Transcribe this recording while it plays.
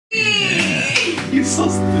You're so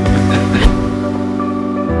stupid.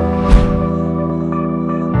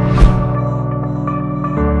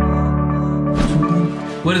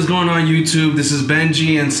 What is going on YouTube? This is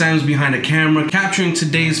Benji and Sam's behind the camera capturing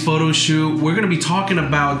today's photo shoot. We're going to be talking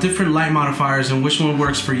about different light modifiers and which one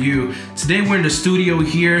works for you. Today we're in the studio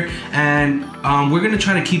here and we're going to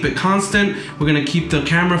try to keep it constant. We're going to keep the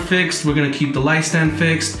camera fixed. We're going to keep the light stand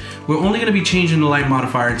fixed. We're only going to be changing the light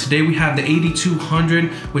modifier. Today we have the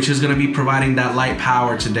 8200, which is going to be providing that light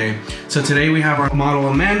power today. So today we have our model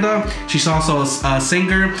Amanda. She's also a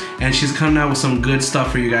singer and she's coming out with some good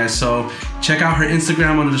stuff for you guys. So check out her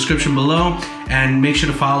Instagram on the description below and make sure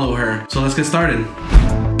to follow her. So let's get started.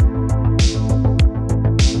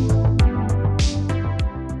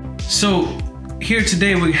 So here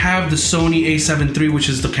today we have the Sony a7 III, which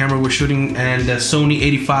is the camera we're shooting, and the Sony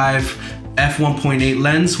 85 f1.8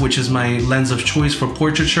 lens, which is my lens of choice for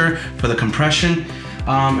portraiture for the compression.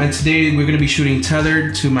 And today we're going to be shooting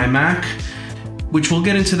tethered to my Mac, which we'll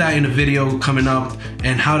get into that in a video coming up,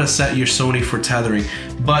 and how to set your Sony for tethering.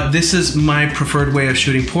 But this is my preferred way of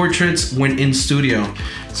shooting portraits when in studio.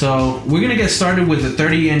 So we're gonna get started with a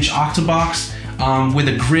 30-inch Octabox with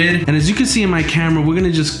a grid. And as you can see in my camera, we're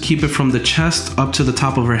gonna just keep it from the chest up to the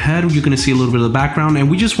top of her head. You're gonna see a little bit of the background, and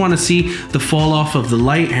we just wanna see the fall off of the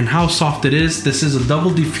light and how soft it is. This is a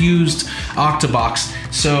double diffused Octabox.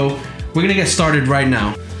 So we're gonna get started right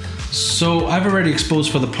now. So I've already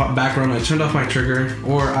exposed for the background. I turned off my trigger,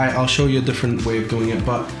 or I'll show you a different way of doing it.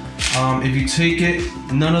 But if you take it,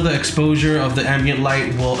 none of the exposure of the ambient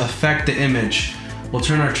light will affect the image. We'll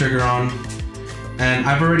turn our trigger on, and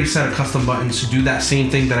I've already set a custom button to do that same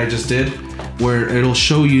thing that I just did, where it'll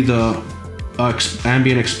show you the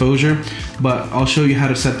ambient exposure, but I'll show you how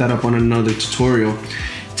to set that up on another tutorial.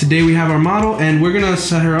 Today we have our model, and we're gonna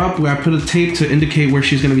set her up where I put a tape to indicate where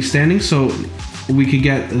she's gonna be standing, so we could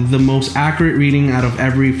get the most accurate reading out of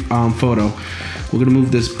every photo. We're gonna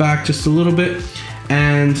move this back just a little bit,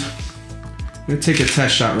 and I'm gonna take a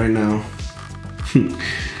test shot right now.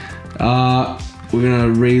 We're gonna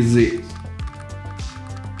raise the...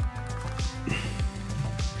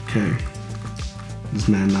 Okay. This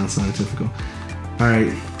man not scientific. All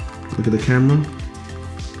right, look at the camera.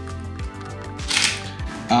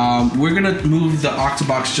 We're gonna move the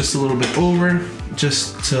Octabox just a little bit over,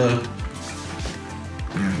 just to...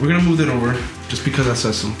 Yeah, we're gonna move it over just because I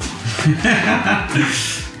said so.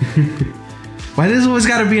 Why does always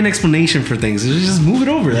gotta be an explanation for things? Just move it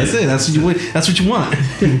over. That's it. That's what you want. That's what you want.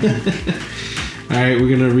 All right, we're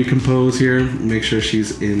gonna recompose here. Make sure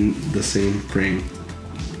she's in the same frame.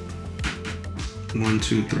 1,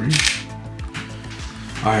 2, 3.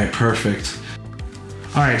 All right, perfect.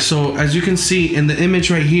 All right, so as you can see in the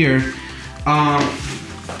image right here,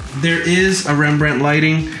 there is a Rembrandt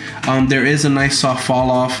lighting. There is a nice soft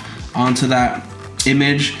fall off onto that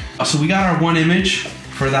image. So we got our one image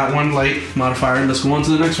for that one light modifier. Let's go on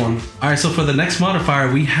to the next one. All right, so for the next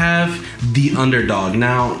modifier, we have the Underdog.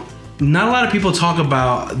 Now, not a lot of people talk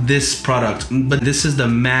about this product, but this is the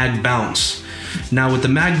Mag Bounce. Now with the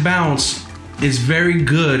Mag Bounce, it's very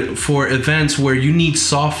good for events where you need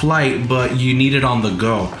soft light, but you need it on the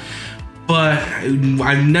go. But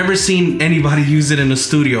I've never seen anybody use it in a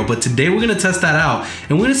studio, but today we're gonna test that out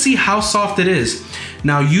and we're gonna see how soft it is.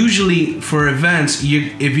 Now, usually for events,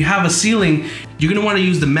 if you have a ceiling, you're gonna wanna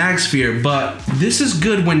use the MagSphere, but this is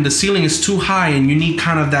good when the ceiling is too high and you need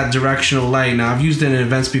kind of that directional light. Now, I've used it in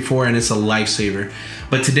events before and it's a lifesaver,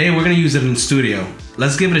 but today we're gonna use it in studio.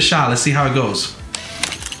 Let's give it a shot, let's see how it goes.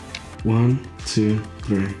 1, 2,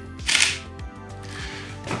 3.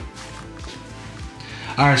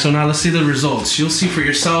 All right, so now let's see the results. You'll see for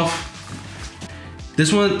yourself.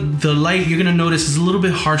 This one, the light, you're gonna notice is a little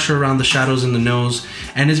bit harsher around the shadows in the nose,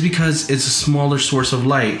 and it's because it's a smaller source of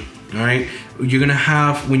light, all right? You're gonna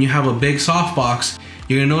have, when you have a big softbox,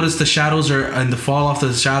 you're gonna notice the shadows and the fall off of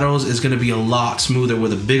the shadows is gonna be a lot smoother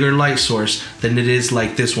with a bigger light source than it is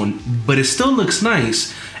like this one. But it still looks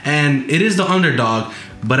nice, and it is the Underdog,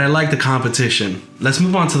 but I like the competition. Let's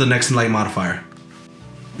move on to the next light modifier.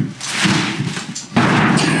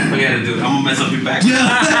 Dude, I'm gonna mess up your back. That's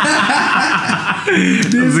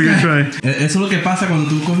a good try. Eso es lo que pasa cuando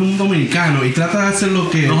tú coges un dominicano y tratas de hacer lo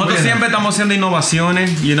que... Nosotros siempre estamos haciendo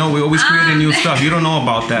innovaciones. You know, we always creating new stuff. You don't know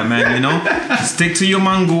about that, man, you know? Stick to your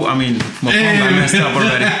mango. I mean, my phone got messed up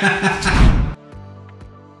already.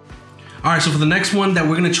 All right, so for the next one that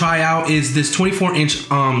we're gonna try out is this 24-inch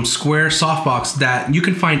square softbox that you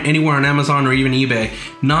can find anywhere on Amazon or even eBay.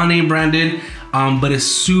 Non-name branded, but it's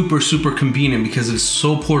super, super convenient because it's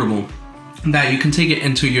so portable that you can take it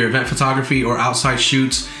into your event photography or outside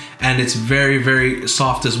shoots and it's very, very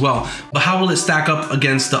soft as well. But how will it stack up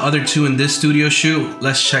against the other two in this studio shoot?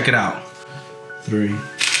 Let's check it out. 3.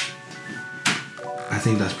 I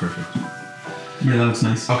think that's perfect. Yeah, that looks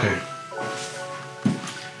nice. Okay.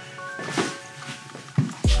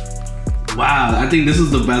 Wow, I think this is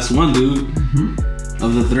the best one, dude.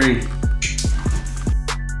 Of the 3.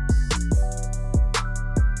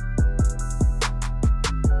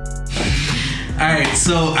 Alright,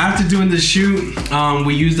 so after doing the shoot,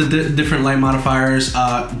 we used the different light modifiers,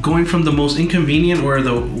 going from the most inconvenient or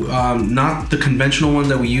the not the conventional one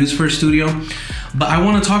that we use for a studio. But I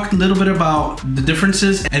want to talk a little bit about the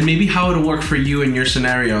differences and maybe how it'll work for you in your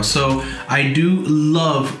scenario. So I do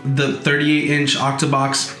love the 38-inch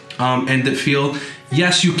Octabox and the feel.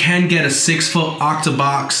 Yes, you can get a 6-foot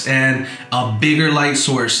Octabox and a bigger light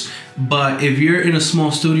source. But if you're in a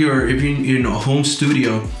small studio or if you're in a home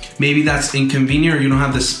studio, maybe that's inconvenient or you don't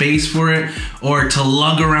have the space for it, or to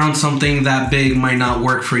lug around something that big might not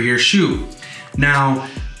work for your shoot. Now,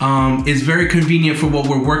 it's very convenient for what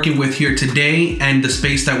we're working with here today and the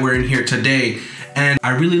space that we're in here today. And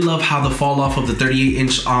I really love how the fall off of the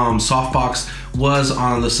 38-inch softbox was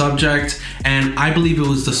on the subject, and I believe it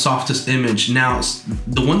was the softest image. Now,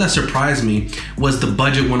 the one that surprised me was the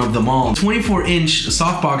budget one of them all. 24-inch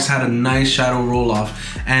softbox had a nice shadow roll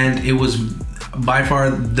off, and it was by far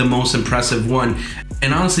the most impressive one.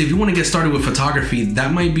 And honestly, if you want to get started with photography,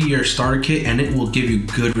 that might be your starter kit and it will give you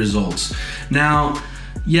good results. Now,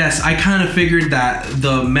 yes, I kind of figured that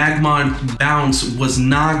the Magmod bounce was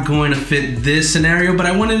not going to fit this scenario, but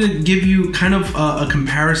I wanted to give you kind of a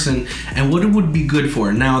comparison and what it would be good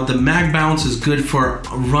for. Now, the Mag bounce is good for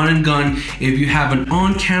run and gun. If you have an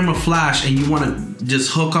on-camera flash and you want to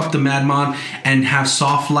just hook up the Magmod and have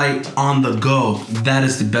soft light on the go, that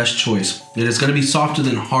is the best choice. It is going to be softer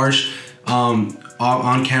than harsh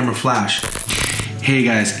on-camera flash. Hey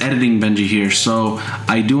guys, Editing Benji here. So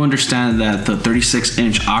I do understand that the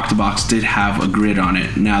 36-inch Octabox did have a grid on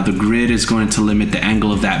it. Now the grid is going to limit the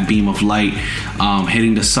angle of that beam of light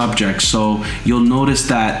hitting the subject. So you'll notice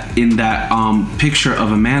that in that picture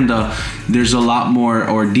of Amanda, there's a lot more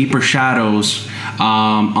or deeper shadows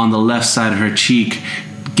on the left side of her cheek,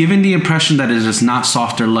 giving the impression that it is not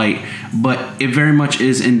softer light, but it very much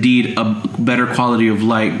is indeed a better quality of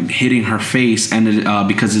light hitting her face, and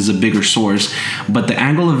because it's a bigger source. But the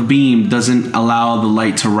angle of beam doesn't allow the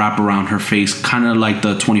light to wrap around her face, kind of like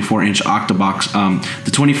the 24-inch Octabox,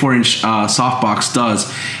 the 24-inch softbox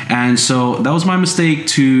does. And so that was my mistake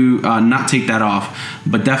to not take that off.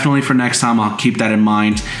 But definitely for next time, I'll keep that in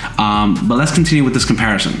mind. But let's continue with this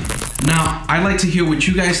comparison. Now, I'd like to hear what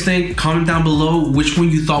you guys think. Comment down below which one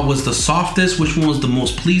you thought was the softest, which one was the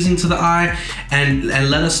most pleasing to the eye, and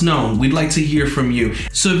let us know. We'd like to hear from you.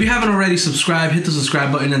 So if you haven't already subscribed, hit the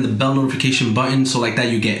subscribe button and the bell notification button, so like that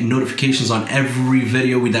you get notifications on every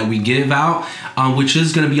video that we give out, which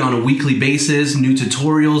is going to be on a weekly basis, new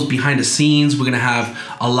tutorials, behind the scenes. We're going to have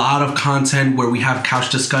a lot of content where we have couch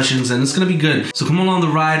discussions, and it's going to be good. So come along the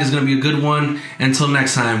ride. It's going to be a good one. Until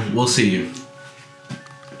next time, we'll see you.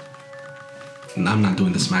 I'm not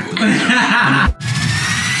doing the smack.